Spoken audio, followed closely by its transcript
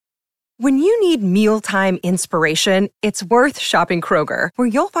When you need mealtime inspiration, it's worth shopping Kroger, where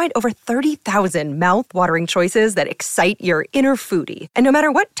you'll find over 30,000 mouth-watering choices that excite your inner foodie. And no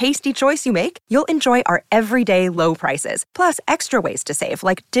matter what tasty choice you make, you'll enjoy our everyday low prices, plus extra ways to save,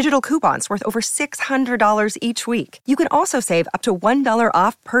 like digital coupons worth over $600 each week. You can also save up to $1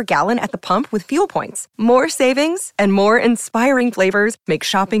 off per gallon at the pump with fuel points. More savings and more inspiring flavors make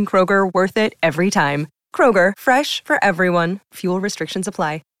shopping Kroger worth it every time. Kroger, fresh for everyone. Fuel restrictions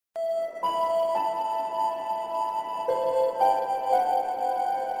apply.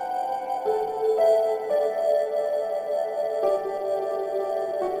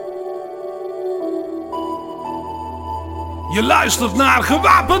 Je luistert naar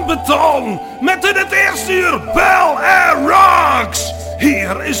Gewapend Beton met in het eerste uur Bel Air Rocks.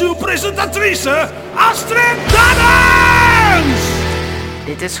 Hier is uw presentatrice Astrid Dannens.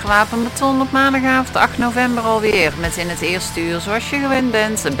 Dit is Gewapend Beton op maandagavond 8 november alweer. Met in het eerste uur, zoals je gewend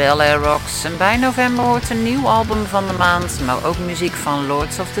bent, Bel Air Rocks. En bij november hoort een nieuw album van de maand, maar ook muziek van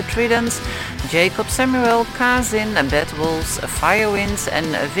Lords of the Trident, Jacob Samuel, Kazin, Bad Wolves, Firewind en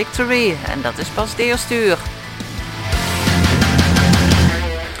Victory. En dat is pas het eerste uur.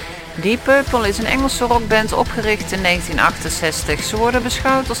 Deep Purple is een Engelse rockband opgericht in 1968. Ze worden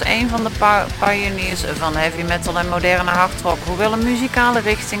beschouwd als een van de pioniers van heavy metal en moderne hardrock, hoewel een muzikale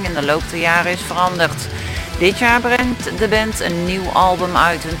richting in de loop der jaren is veranderd. Dit jaar brengt de band een nieuw album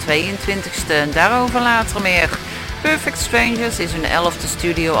uit, hun 22e, en daarover later meer. Perfect Strangers is hun 11e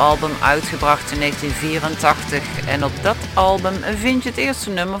studioalbum, uitgebracht in 1984. En op dat album vind je het eerste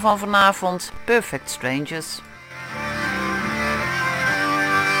nummer van vanavond, Perfect Strangers.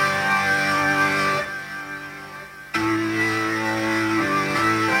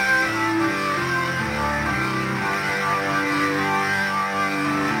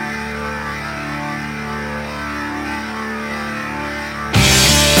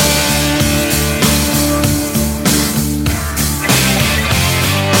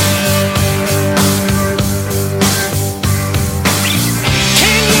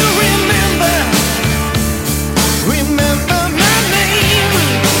 Can you remember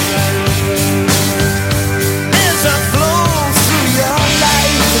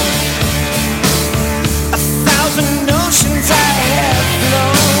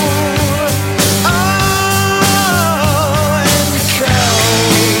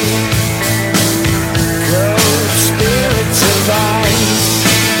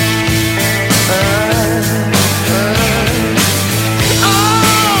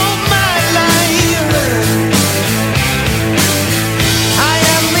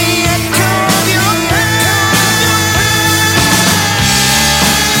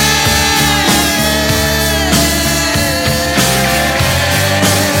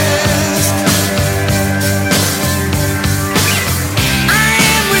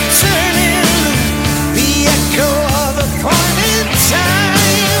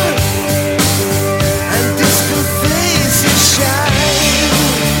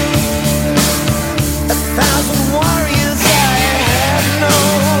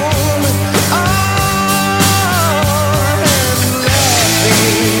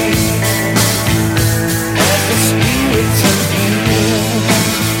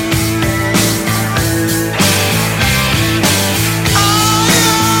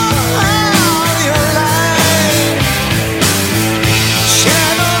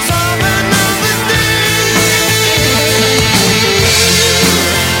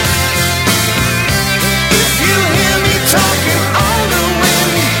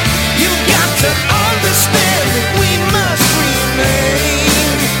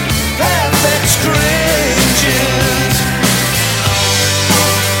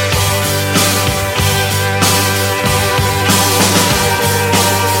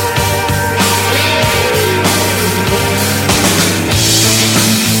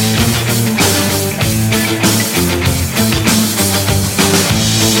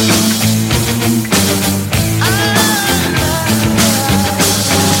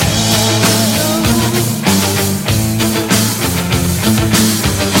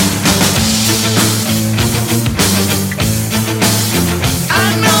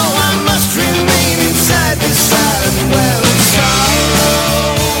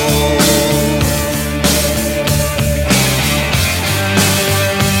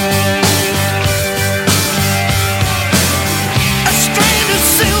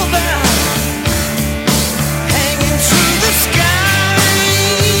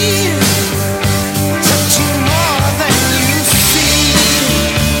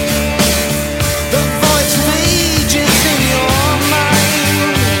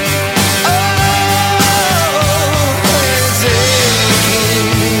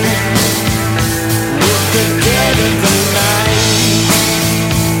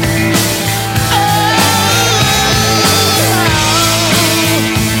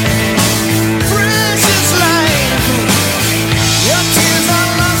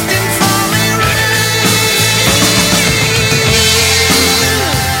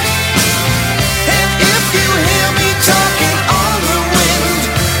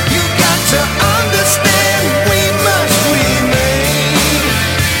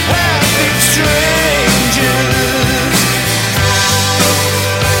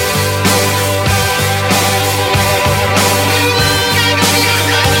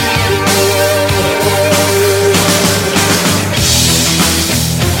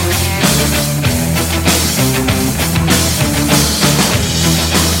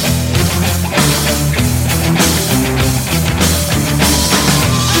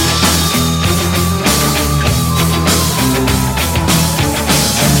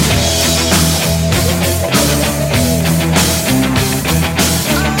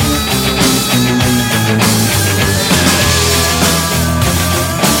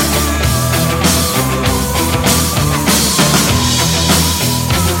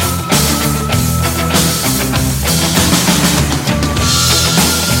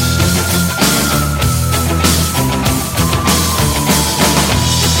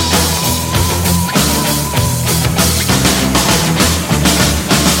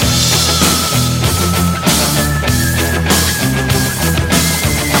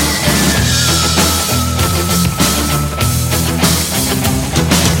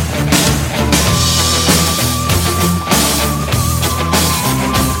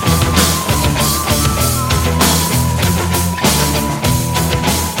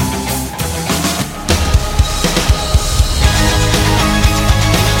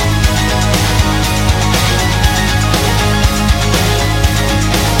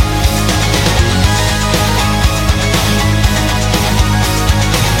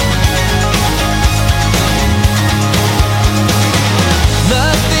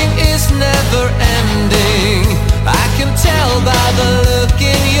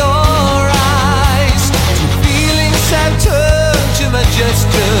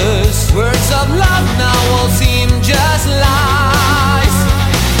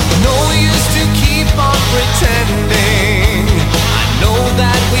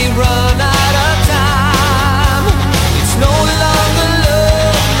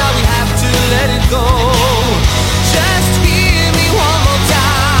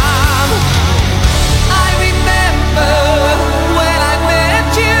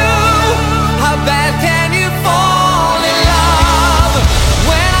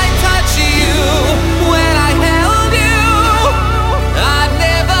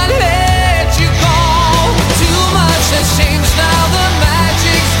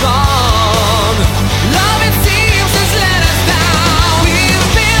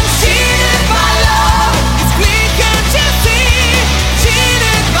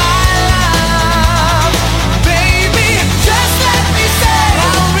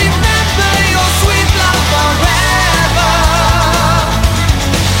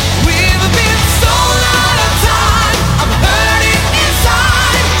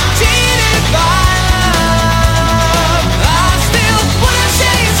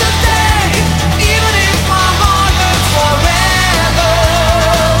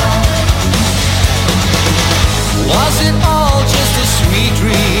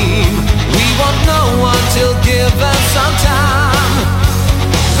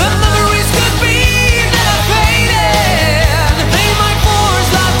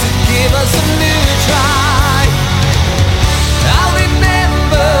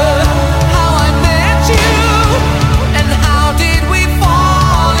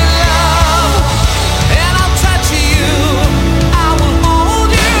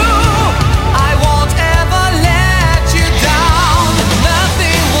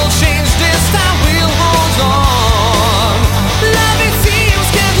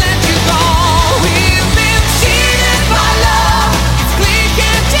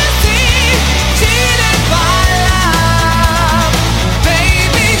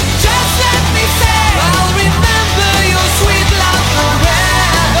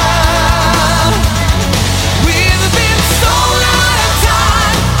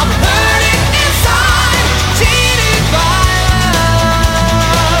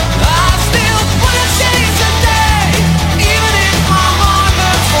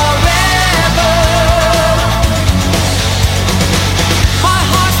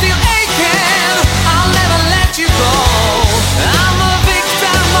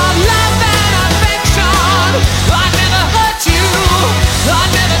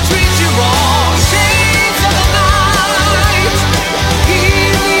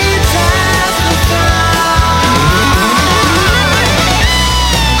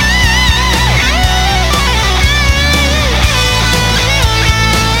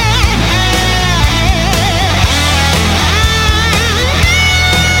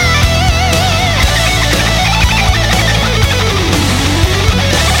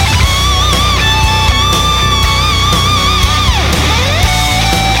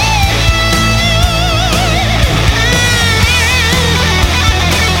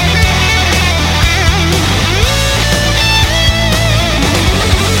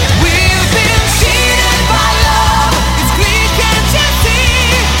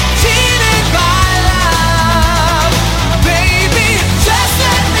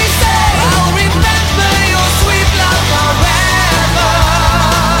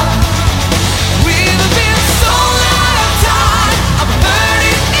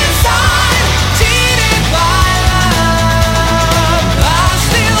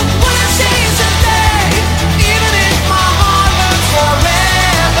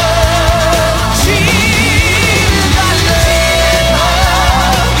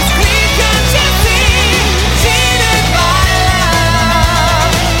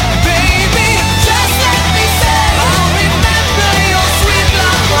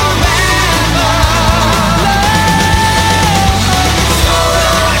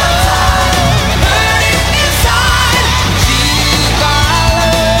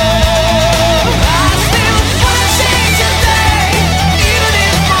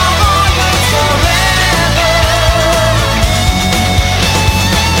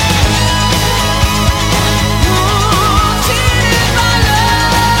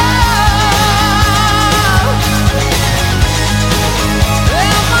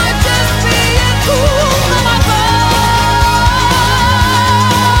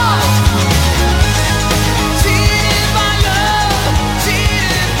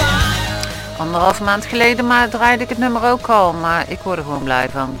Anderhalve maand geleden draaide ik het nummer ook al, maar ik word er gewoon blij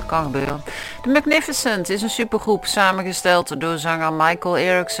van. Kan gebeuren. The Magnificent is een supergroep samengesteld door zanger Michael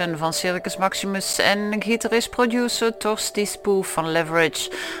Erickson van Circus Maximus en gitarist-producer Torsti Spoof van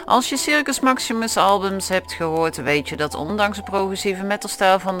Leverage. Als je Circus Maximus albums hebt gehoord, weet je dat ondanks de progressieve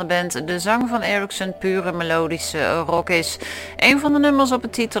metalstijl van de band, de zang van Erickson pure melodische rock is. Een van de nummers op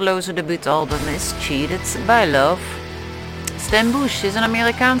het titelloze debuutalbum is Cheated by Love. Stan Bush is een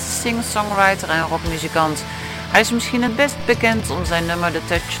Amerikaanse singer-songwriter en rockmuzikant. Hij is misschien het best bekend om zijn nummer The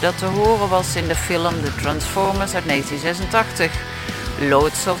Touch dat te horen was in de film The Transformers uit 1986.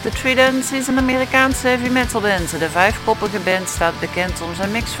 Lords of the Trident is een Amerikaanse heavy metal band. De vijfkoppige band staat bekend om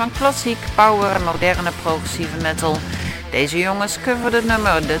zijn mix van klassiek, power en moderne progressieve metal. Deze jongens coverden het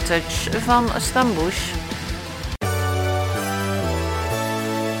nummer The Touch van Stan Bush.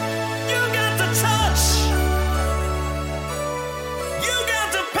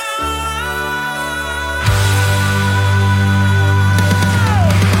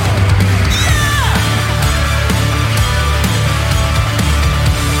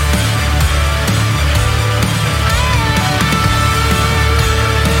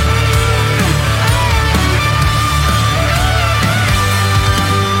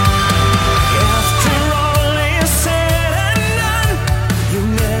 After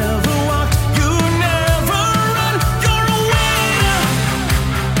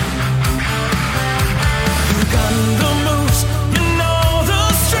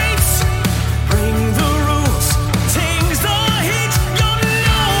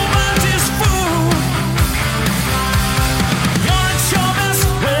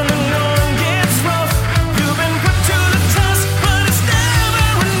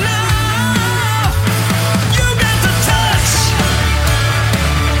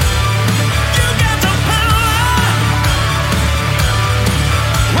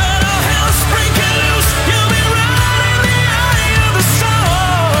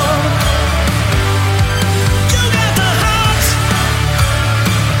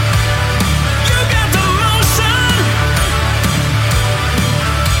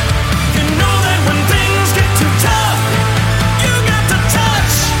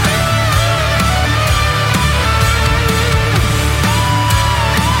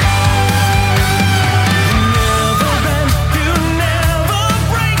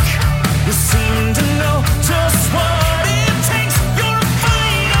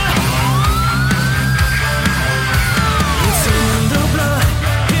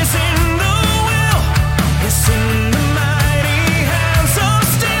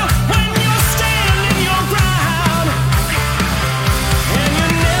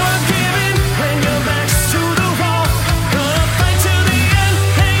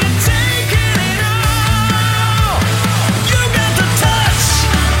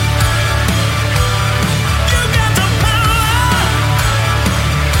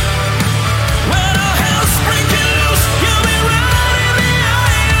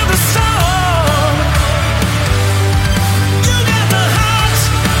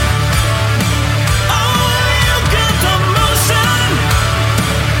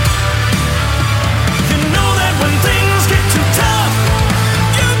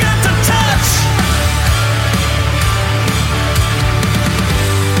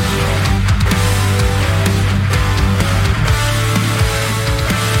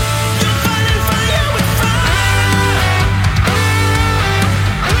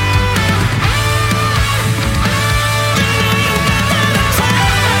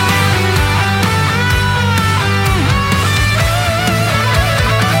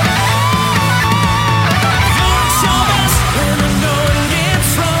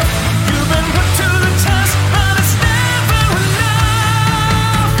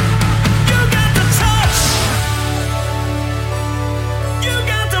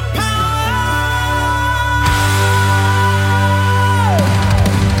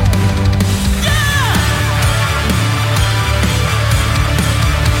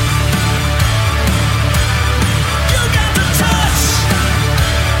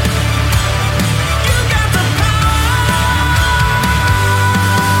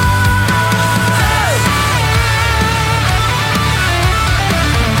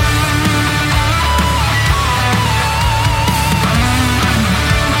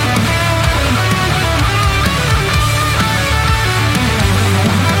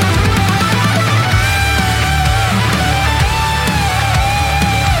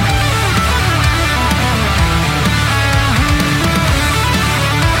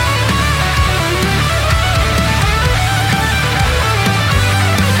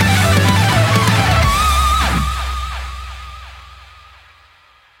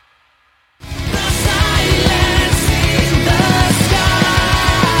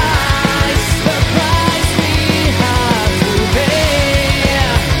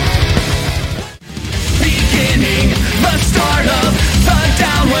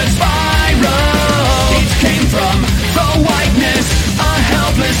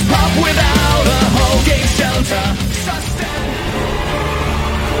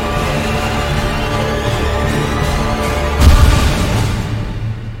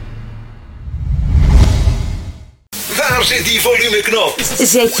Waar zit die volumeknop?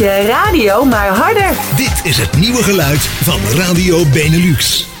 Zet je radio maar harder. Dit is het nieuwe geluid van Radio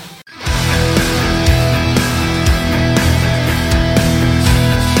Benelux.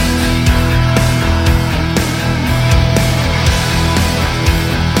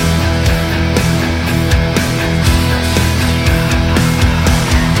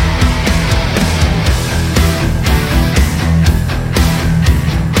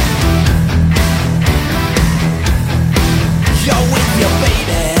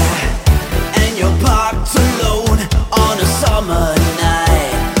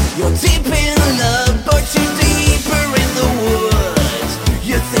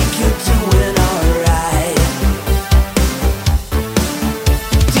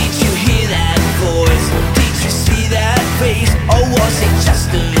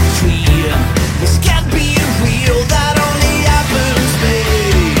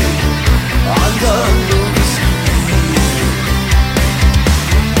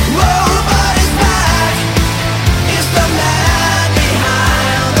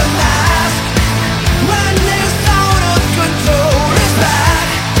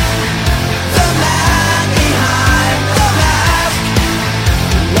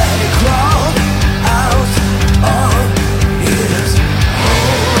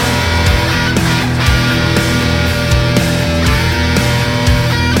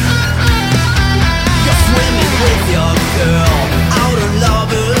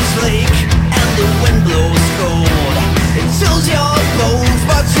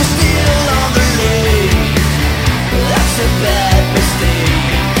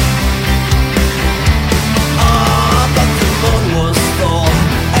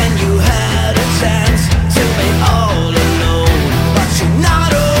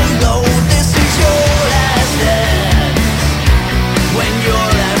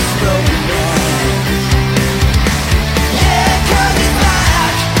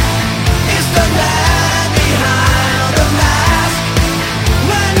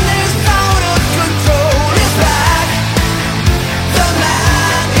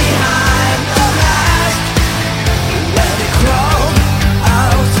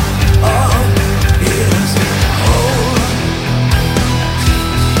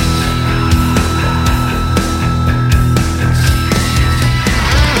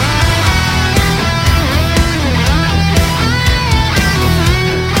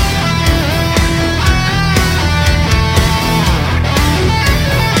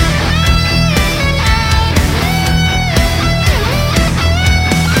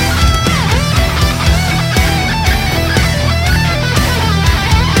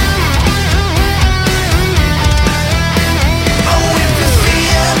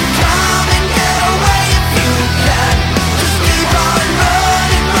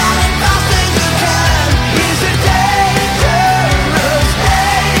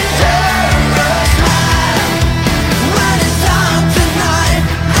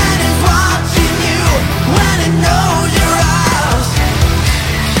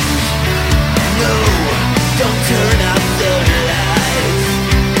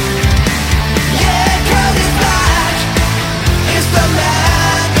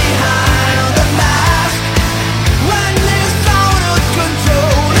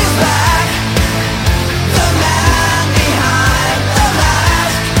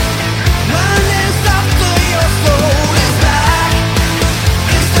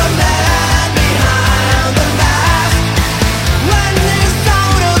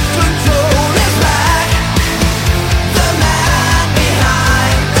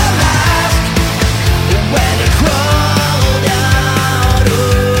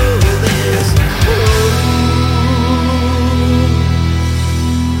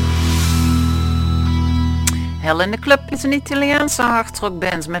 Hell in the Club is een Italiaanse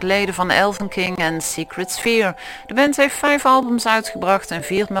hardrockband met leden van Elven King en Secret Sphere. De band heeft 5 albums uitgebracht en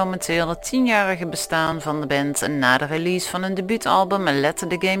viert momenteel het 10-jarige bestaan van de band na de release van hun debuutalbum Let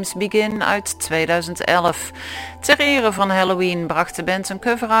the Games Begin uit 2011. Ter ere van Halloween bracht de band een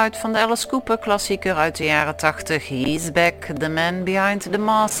cover uit van de Alice Cooper klassieker uit de jaren 80, He's Back, The Man Behind the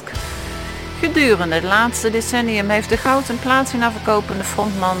Mask. Gedurende het laatste decennium heeft de goud- en platina verkopende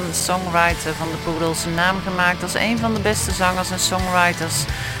frontman-songwriter van de Poodles een naam gemaakt als een van de beste zangers en songwriters.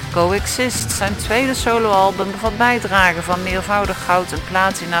 Coexist, zijn tweede soloalbum, bevat bijdragen van meervoudig goud- en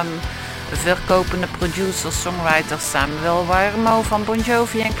platina verkopende producer-songwriters Samuel Warmo van Bon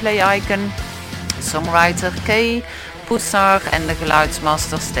Jovi en Clay Aiken, songwriter Kay Poussar en de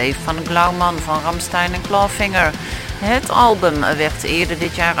geluidsmaster Steve van Glauman van Rammstein en Clawfinger. Het album werd eerder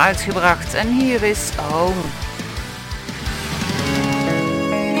dit jaar uitgebracht en hier is Home.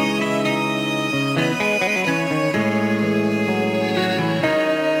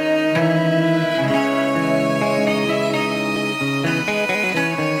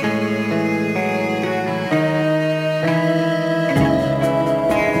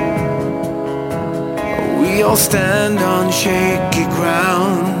 stand on shaky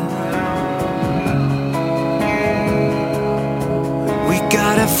ground. We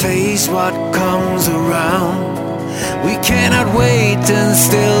gotta face what comes around. We cannot wait and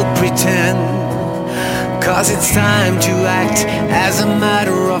still pretend, 'cause it's time to act as a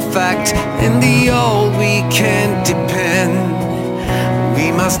matter of fact. In the old we can't depend.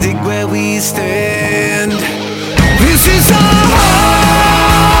 We must dig where we stand. This is our home.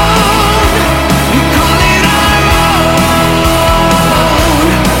 We call it our own.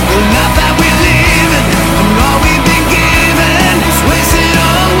 The life that we live in and all we've been given is wasted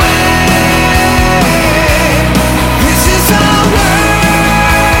away. This is our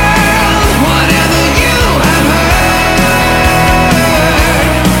world. Whatever you have heard,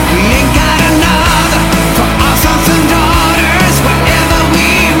 we ain't got another for our sons and daughters wherever we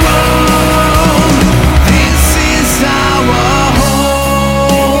roam. This is our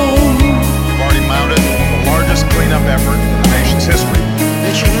home. We've already mounted the largest cleanup effort in the nation's history.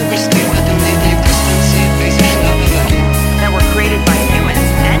 That were created by humans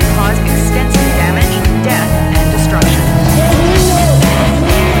and cause extensive damage, death, and destruction.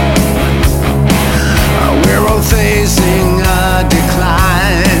 We're all facing a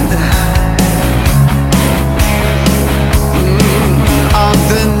decline of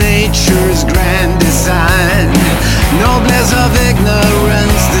the nature's grand design. No bliss of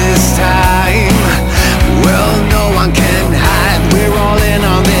ignorance this time. Well, no one can hide. We're all in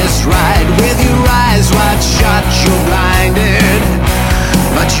on this ride. With your eyes wide shut, you're blinded,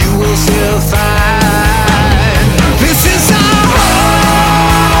 but you will still find this is our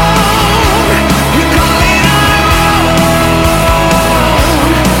home. We call it our own.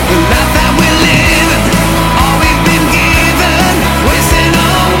 The life that we live in, all we've been given, wasting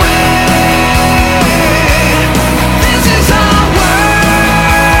away. This is our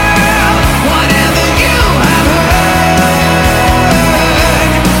world. Whatever you have heard,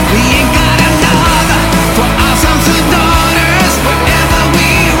 we ain't got another for our sons and daughters wherever we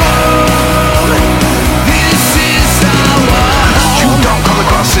roam. This is our home. You don't come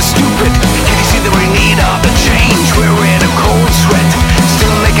across as stupid. Can you see that we need all the change? We're in a cold sweat,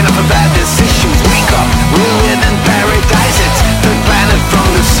 still making up for bad decisions. Wake up, we live in paradise. It's the planet from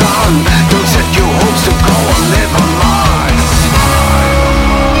the sun. Don't set your hopes to go and live on Mars.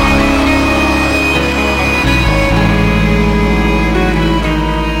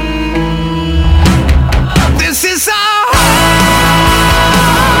 This is our home.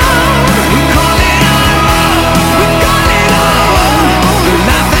 We call it our own. We call it our own. The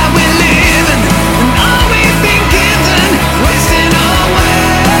life that we live in and all we've been given, wasting away.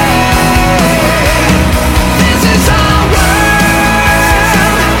 This is our world.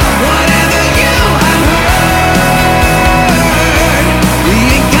 Whatever you have heard, we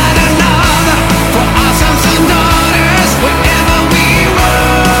ain't got another for our sons and daughters wherever we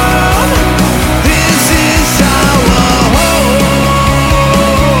roam. This is our home.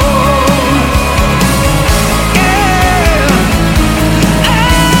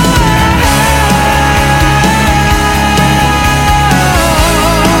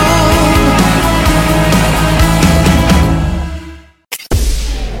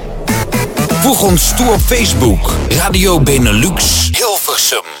 Volg ons toe op Facebook, Radio Benelux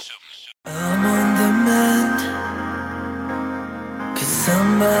Hilversum. I'm on the mend, 'cause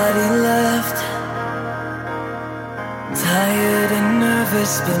somebody left. Tired and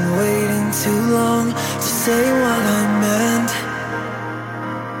nervous, been waiting too long to say what I meant.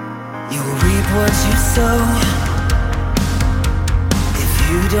 You'll reap what you sow if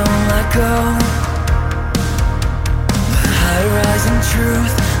you don't let go. The high-rising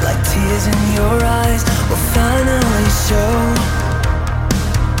truth, like tears in your eyes, will finally show.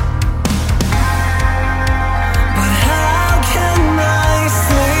 But how can I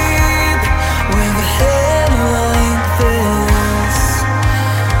sleep with a head like this?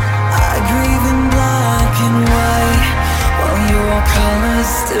 I grieve in black and white while your colors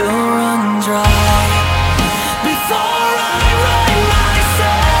still run dry. Before I write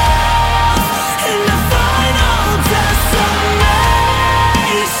myself in the final decimation,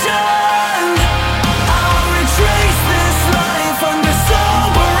 I'll retrace this life under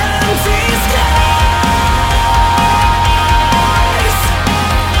sober empty skies.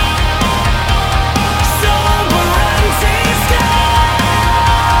 Sober empty skies.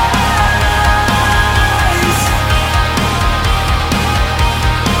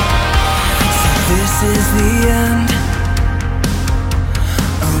 So this is the end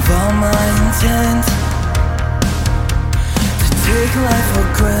of all my intent, to take life for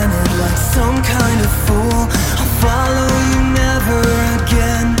granted like some kind of fool. I'll follow you never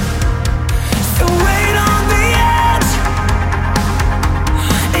again. So wait on the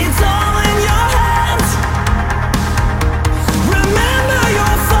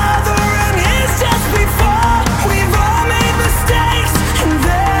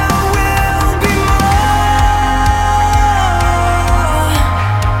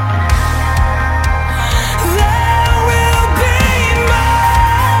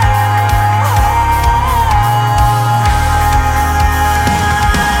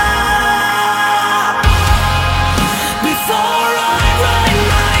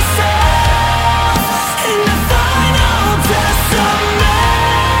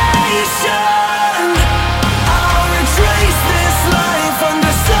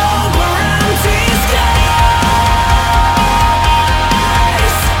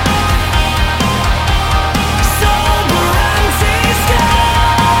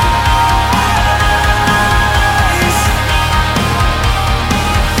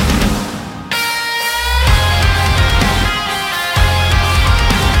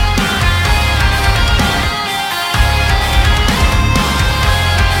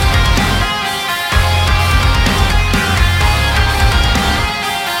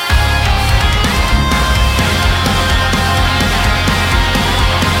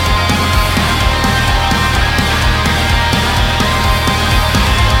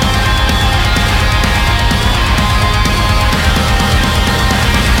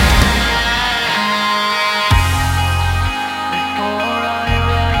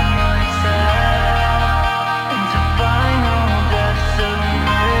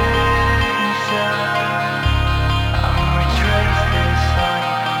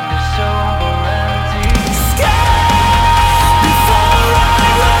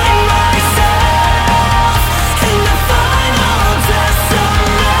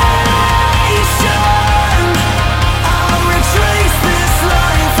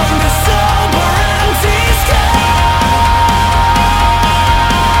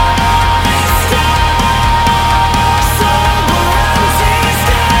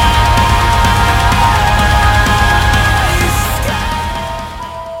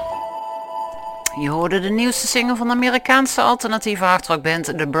hoorde de nieuwste single van de Amerikaanse alternatieve hardrockband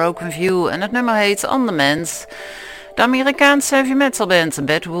The Broken View en het nummer heet On The Mend. De Amerikaanse heavy metal band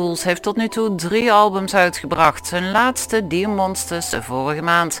Bad Wolves heeft tot nu toe 3 albums uitgebracht. Hun laatste, Dear Monsters, vorige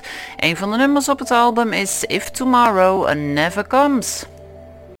maand. Een van de nummers op het album is If Tomorrow Never Comes.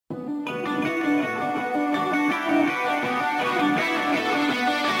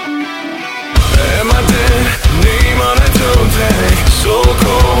 Am I dead? Name on a toe tag. So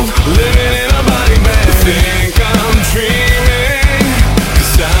cold, living in a body bag. Think I'm dreaming,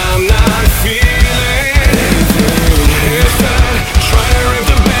 'cause I'm not feeling anything. It's that, try to rip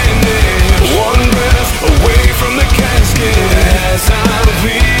the bandage. One breath away from the casket. As I'm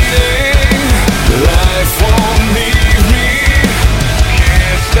bleeding, life won't leave me.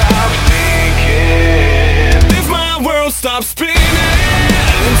 Can't stop thinking. If my world stops spinning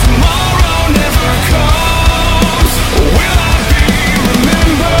and tomorrow never comes, will I be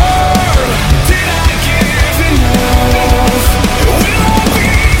remembered? Did I give enough? Will I be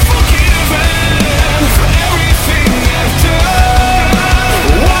forgiven for everything I've done?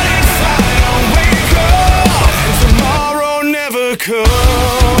 What if I don't wake up and tomorrow never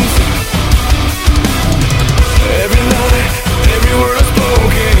comes? Every night, every word I've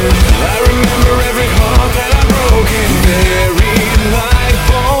spoken, I remember every heart that I've broken. Buried like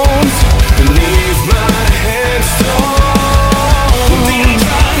bones beneath my headstone.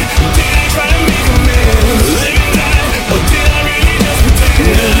 Did I try to make amends? Live and die, or did I really just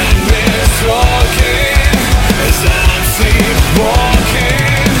pretend? Nightmares talking as I sleep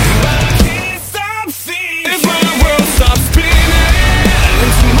walking, but I can't stop thinking. If my world stops spinning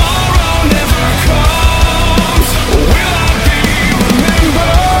and tomorrow never comes, will I be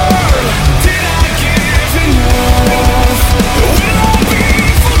remembered? Did I give enough? Will I be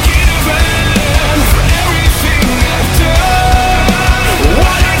forgiven for everything I've done?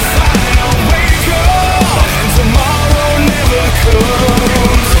 What if I don't wake up and tomorrow never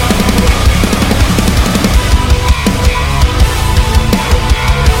comes?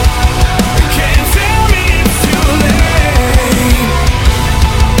 Can't tell me it's too late.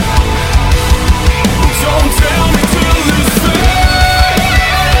 Don't tell me till this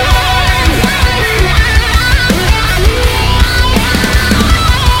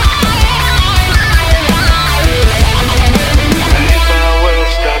If my world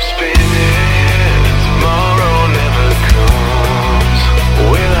stops spinning, tomorrow never comes,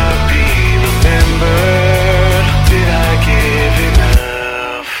 will I be remembered? Did I give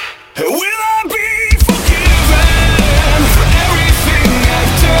enough? Will I be forgiven for everything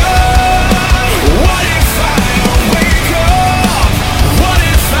I've done? What if I don't wake up? What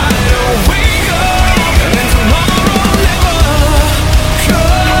if I don't wake up and then tomorrow never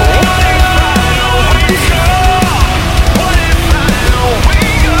comes? What if I don't wake up? What if I don't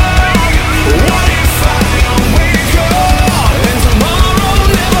wake up? What if I don't wake up and tomorrow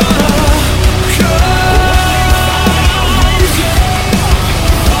never comes?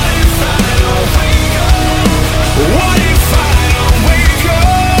 What if I don't wake up? What if I don't wake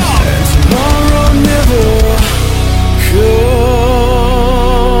up and tomorrow never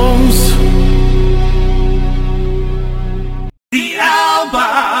comes? The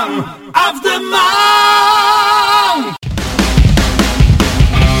album of the month.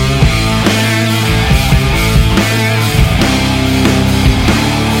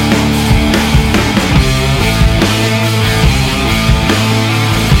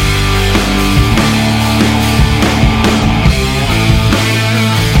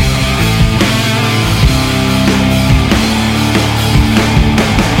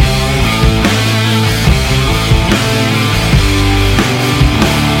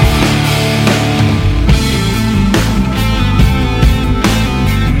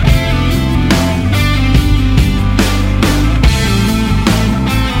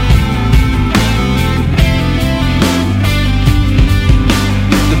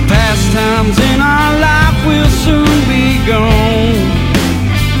 The past times in our life will soon be gone,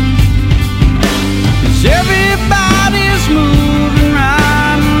 'cause everybody's moving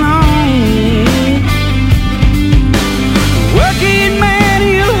right along. The working man,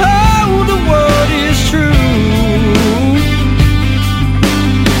 he'll hold to what is true.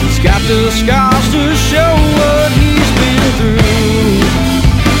 He's got the scars to show what he's been through.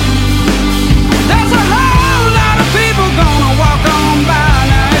 There's a whole lot of people gonna walk on by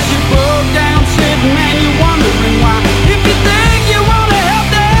now as you broke down.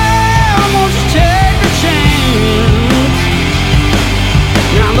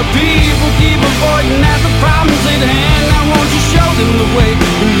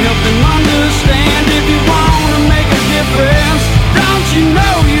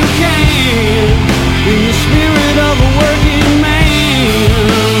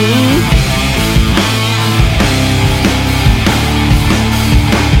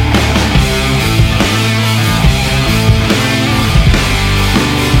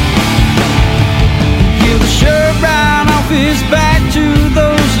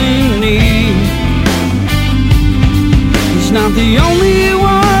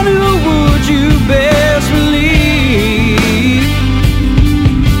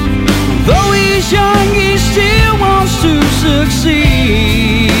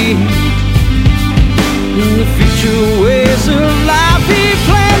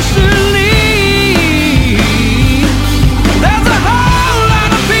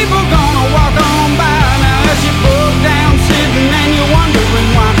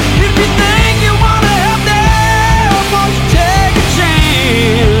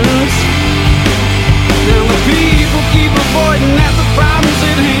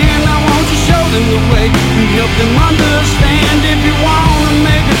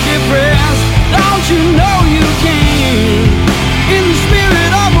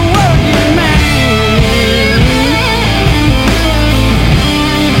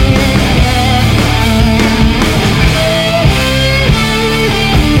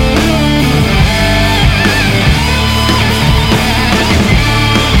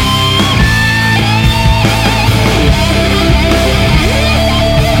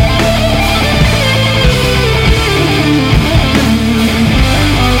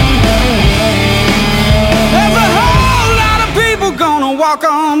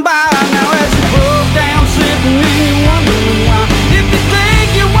 walk on by. Now as you broke down sitting and you're wondering why, if you think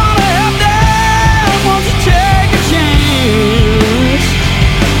you wanna help them, won't you take a chance?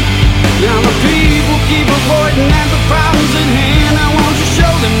 Now the people keep avoiding at the problems at hand. Now won't you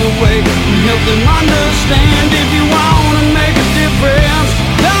show them the way and help them understand? If you wanna make a difference,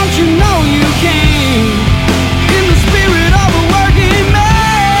 don't you know you can? In the spirit of a working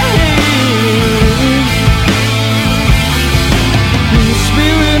man, in the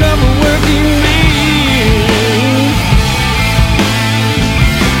spirit of a working man.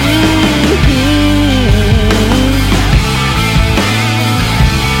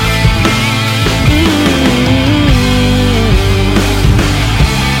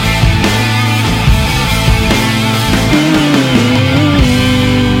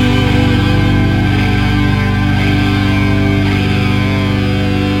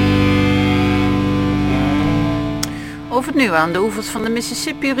 Of het nu aan de oevers van de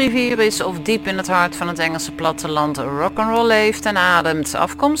Mississippi-rivier is of diep in het hart van het Engelse platteland, rock'n'roll leeft en ademt.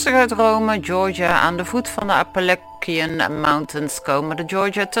 Afkomstig uit Rome, Georgia, aan de voet van de Appalachian Mountains komen de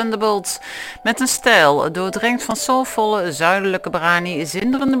Georgia Thunderbolts. Met een stijl doordrenkt van soulvolle, zuidelijke brani,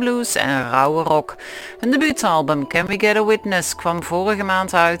 zinderende blues en rauwe rock. Hun debuutalbum Can We Get A Witness kwam vorige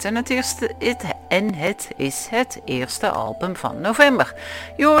maand uit en het is het eerste album van november.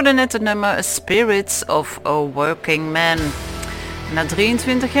 Je hoorde net het nummer Spirits of a Working Man. Na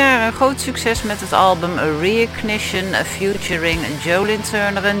 23 jaar een groot succes met het album Reignition featuring Jolene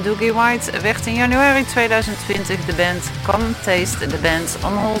Turner en Dougie White werd in januari 2020 de band Come Taste the Band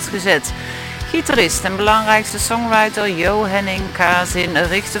on hold gezet. Gitarist en belangrijkste songwriter Jo Henning Kazin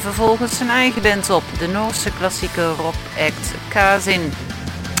richtte vervolgens zijn eigen band op, de Noorse klassieke rockact Kazin.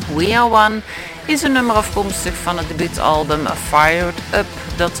 We Are One is een nummer afkomstig van het debuutalbum Fired Up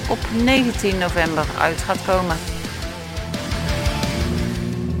dat op 19 november uit gaat komen.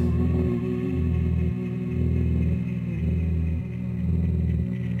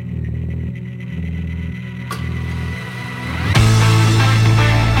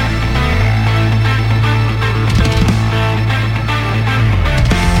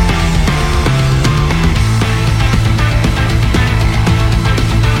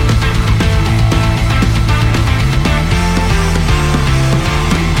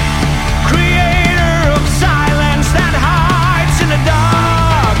 Creator of silence.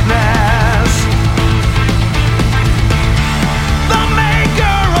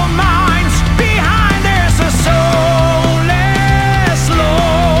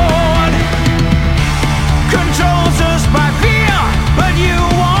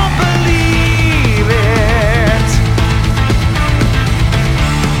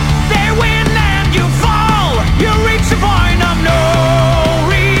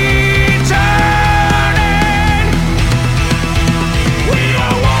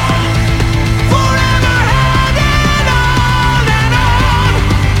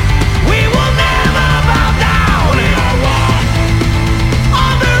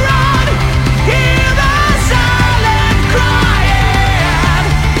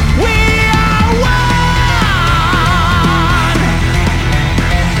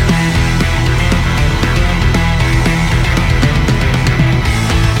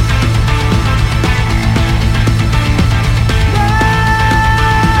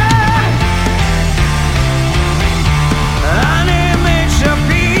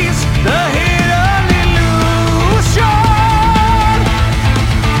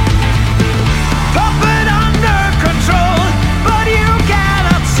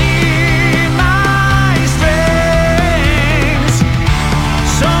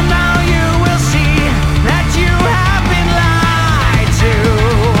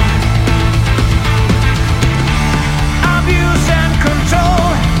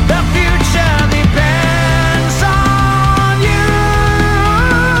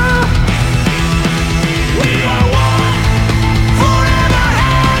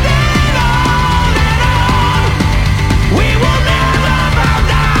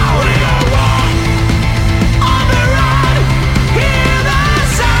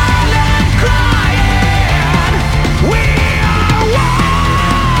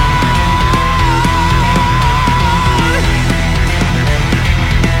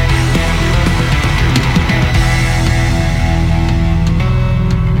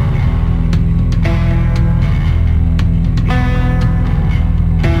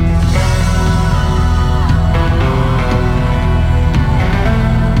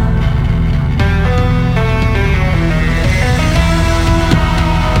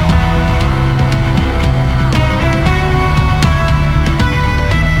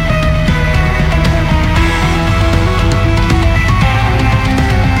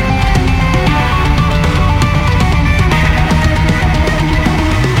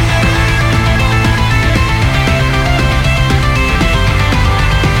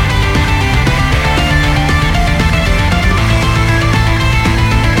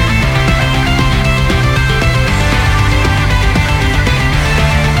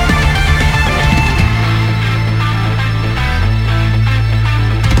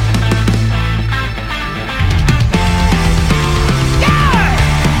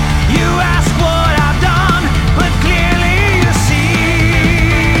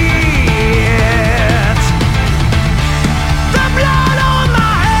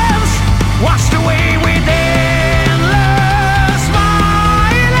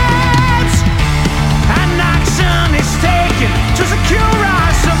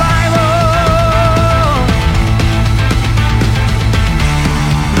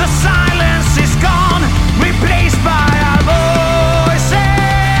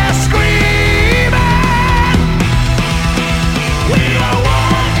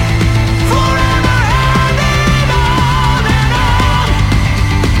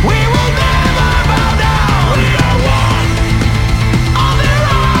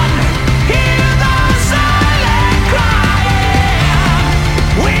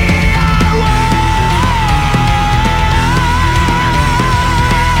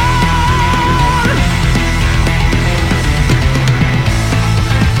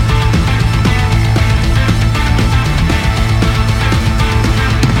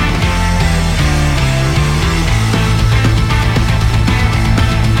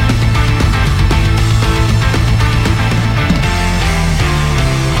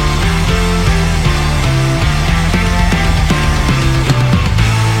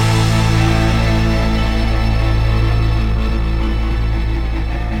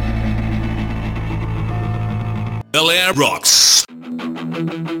 Air Rocks.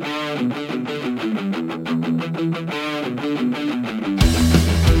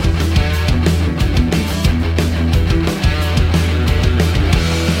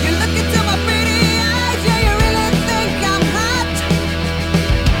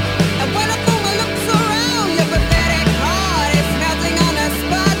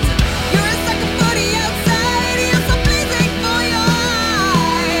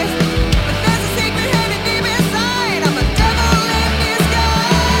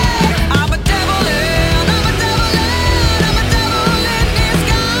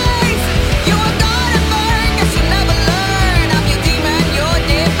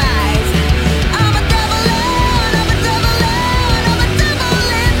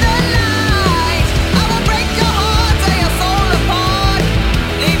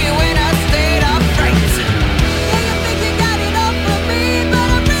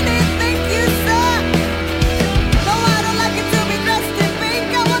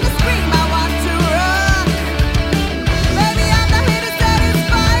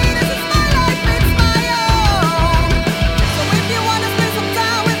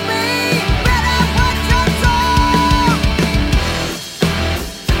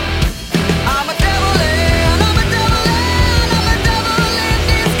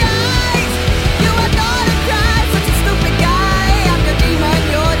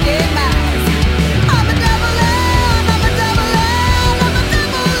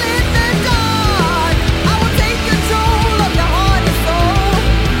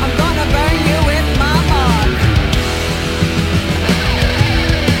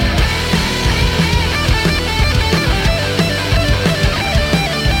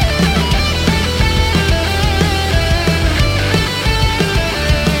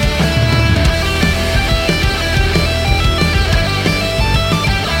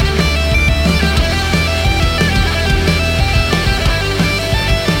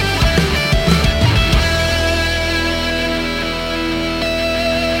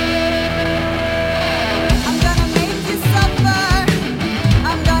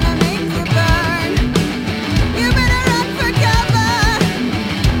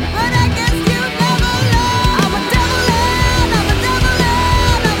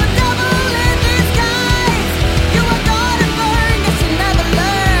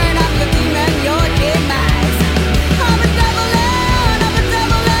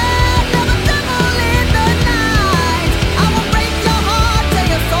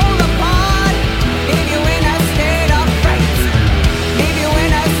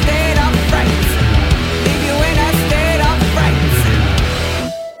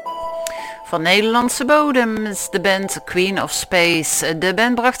 Van Nederlandse bodem is de band Queen of Space. De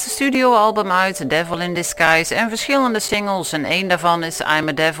band bracht een studioalbum uit, Devil in Disguise, en verschillende singles. En één daarvan is I'm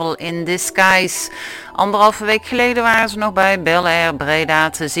a Devil in Disguise. 1,5 week geleden waren ze nog bij Bel Air Breda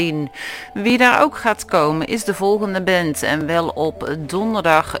te zien. Wie daar ook gaat komen is de volgende band. En wel op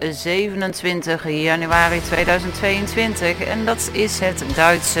donderdag 27 januari 2022. En dat is het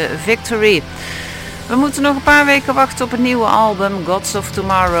Duitse Victory. We moeten nog een paar weken wachten op het nieuwe album Gods of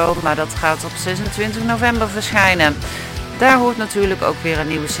Tomorrow, maar dat gaat op 26 november verschijnen. Daar hoort natuurlijk ook weer een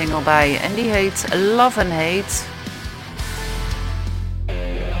nieuwe single bij en die heet Love and Hate.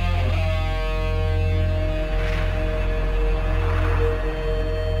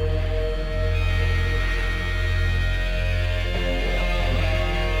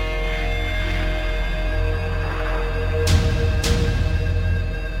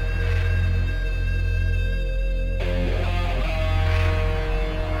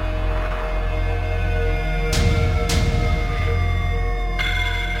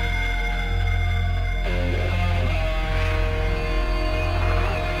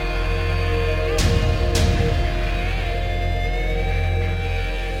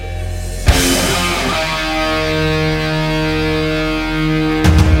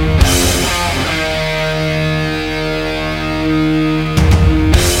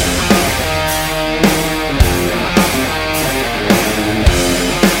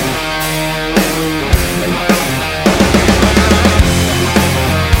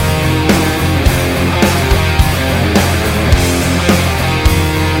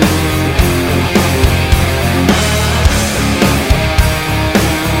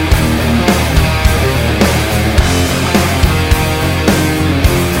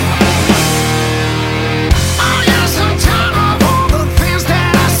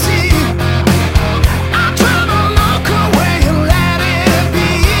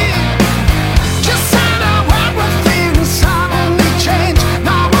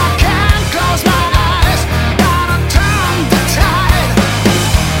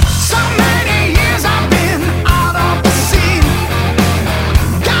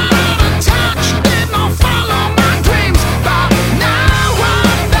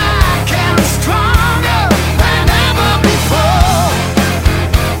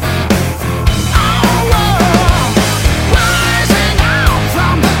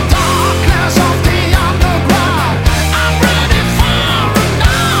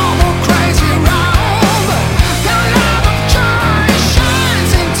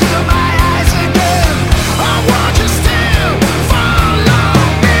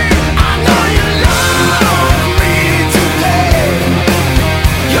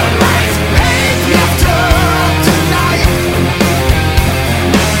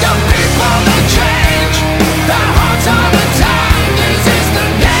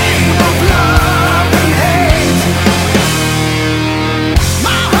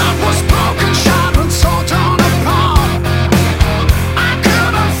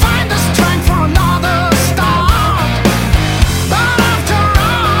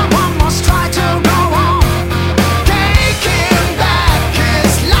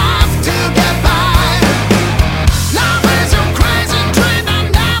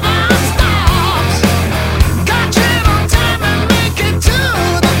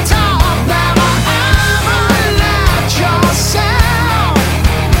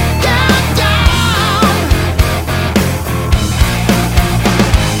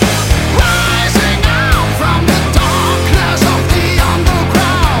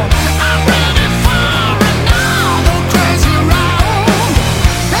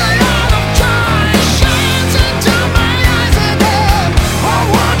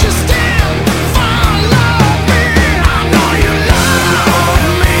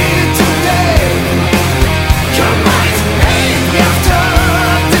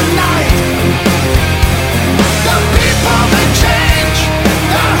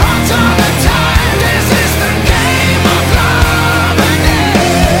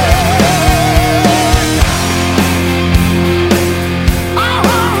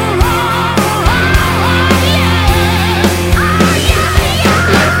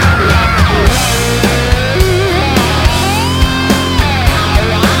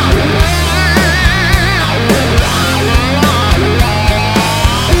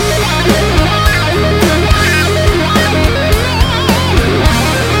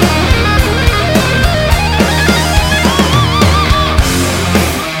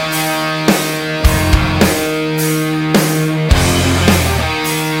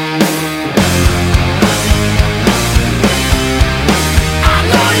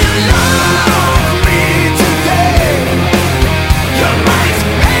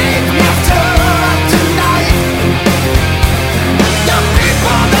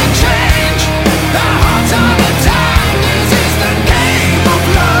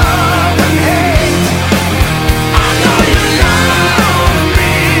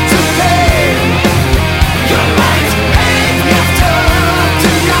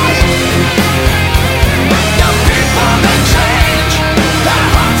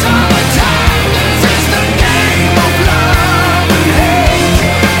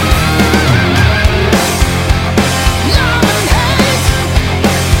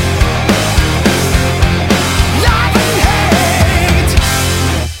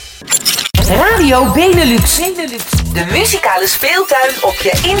 Radio Benelux. De muzikale speeltuin op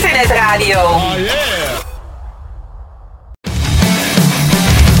je internetradio. Oh yeah!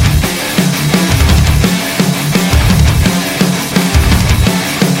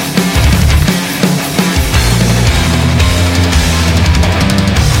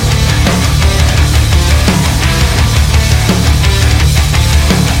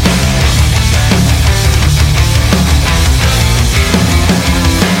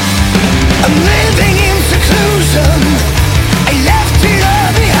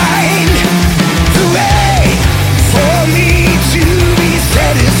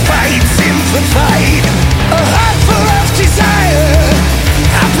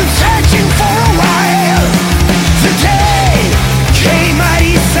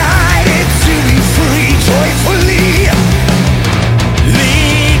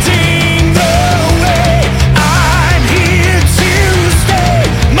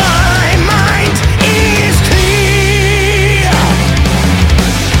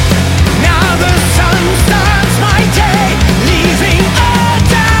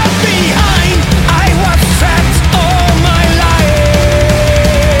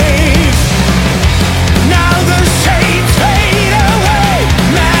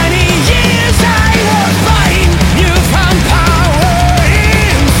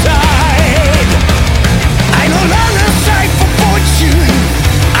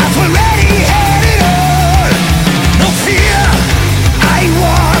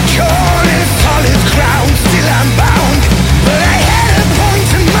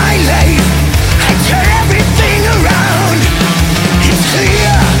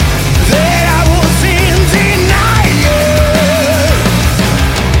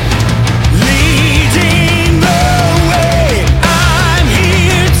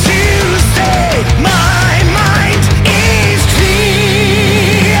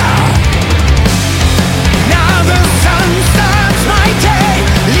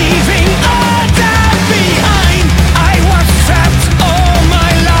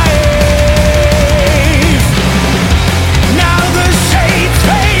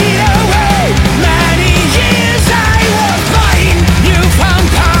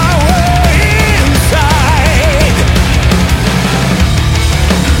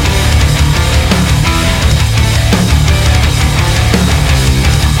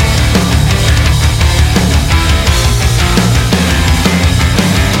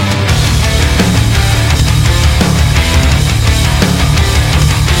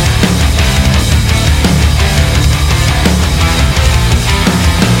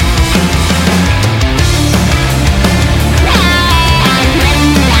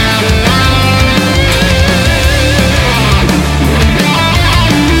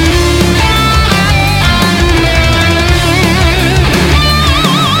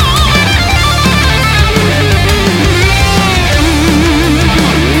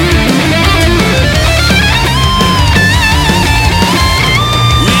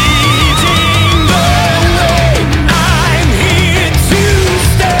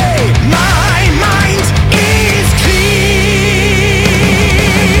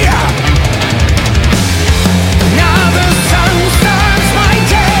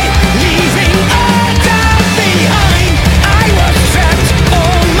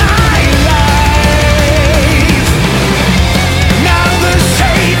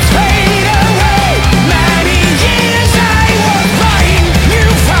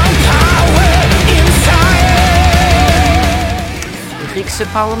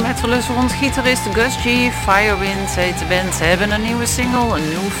 Power metalers rond gitarist Gus G. Firewind heet de band. Ze hebben een nieuwe single,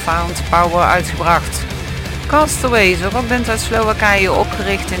 Newfound Power, uitgebracht. Castaway is een rockband uit Slowakije,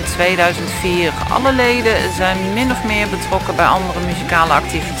 opgericht in 2004. Alle leden zijn min of meer betrokken bij andere muzikale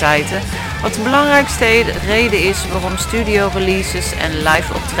activiteiten. Wat de belangrijkste reden is waarom studio releases en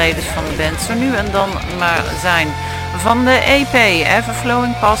live optredens van de band zo nu en dan maar zijn. Van de EP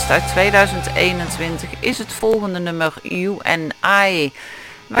Everflowing Past uit 2021 is het volgende nummer You and I.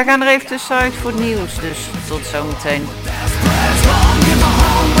 Wij gaan er even tussenuit voor het nieuws, dus tot zometeen.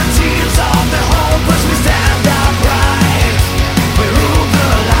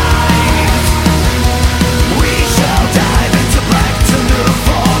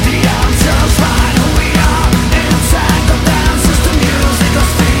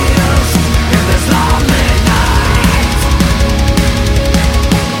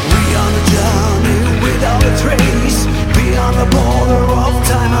 Beyond the border of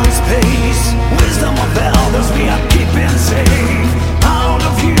time and space, wisdom of elders we are keeping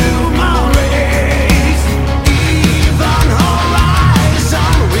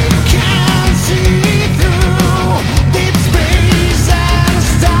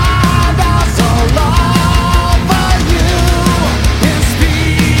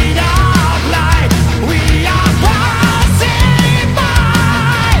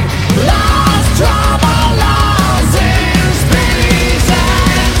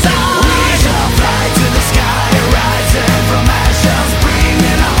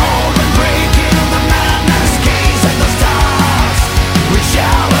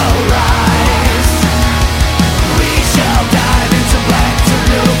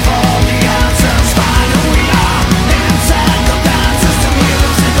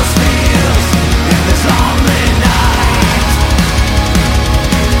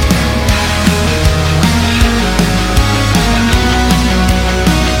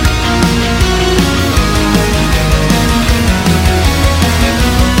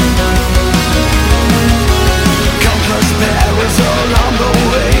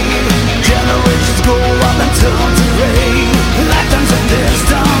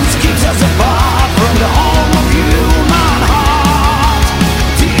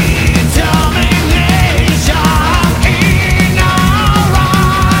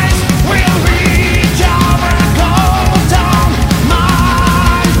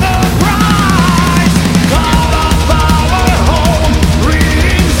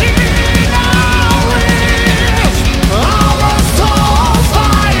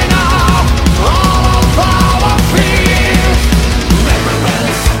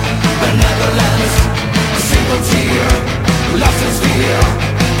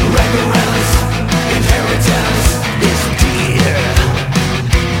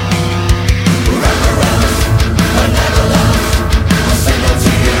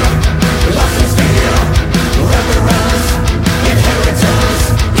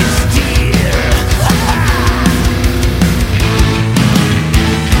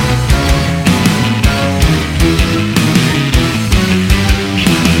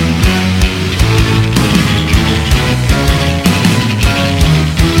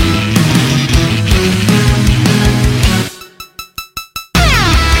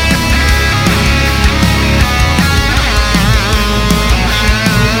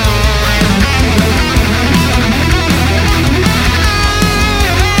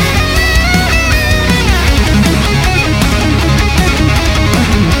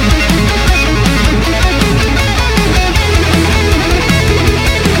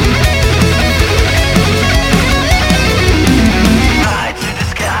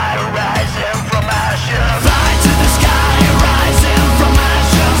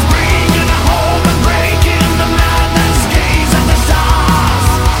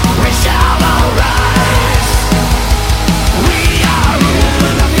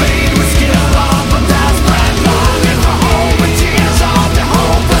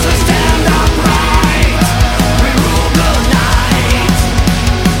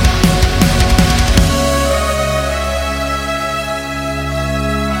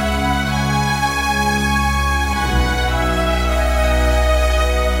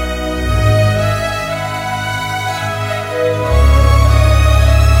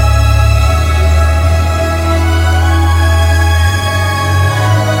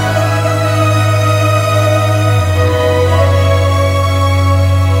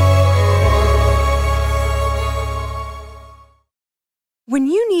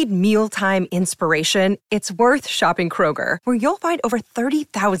all-time inspiration, it's worth shopping Kroger, where you'll find over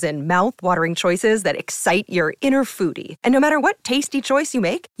 30,000 mouth-watering choices that excite your inner foodie. And no matter what tasty choice you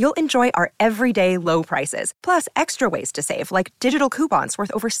make, you'll enjoy our everyday low prices, plus extra ways to save, like digital coupons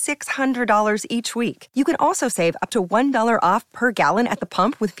worth over $600 each week. You can also save up to $1 off per gallon at the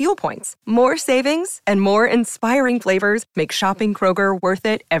pump with fuel points. More savings and more inspiring flavors make shopping Kroger worth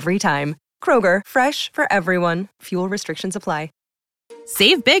it every time. Kroger, fresh for everyone. Fuel restrictions apply.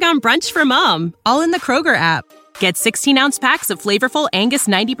 Save big on brunch for mom, all in the Kroger app. Get 16-ounce packs of flavorful Angus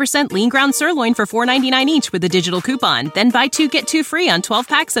 90% lean ground sirloin for $4.99 each with a digital coupon. Then buy 2, get 2 free on 12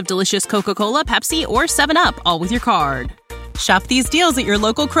 packs of delicious Coca-Cola, Pepsi, or 7-Up, all with your card. Shop these deals at your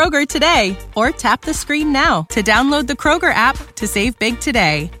local Kroger today, or tap the screen now to download the Kroger app to save big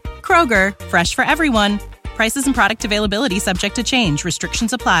today. Kroger, fresh for everyone. Prices and product availability subject to change.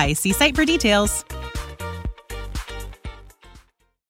 Restrictions apply. See site for details.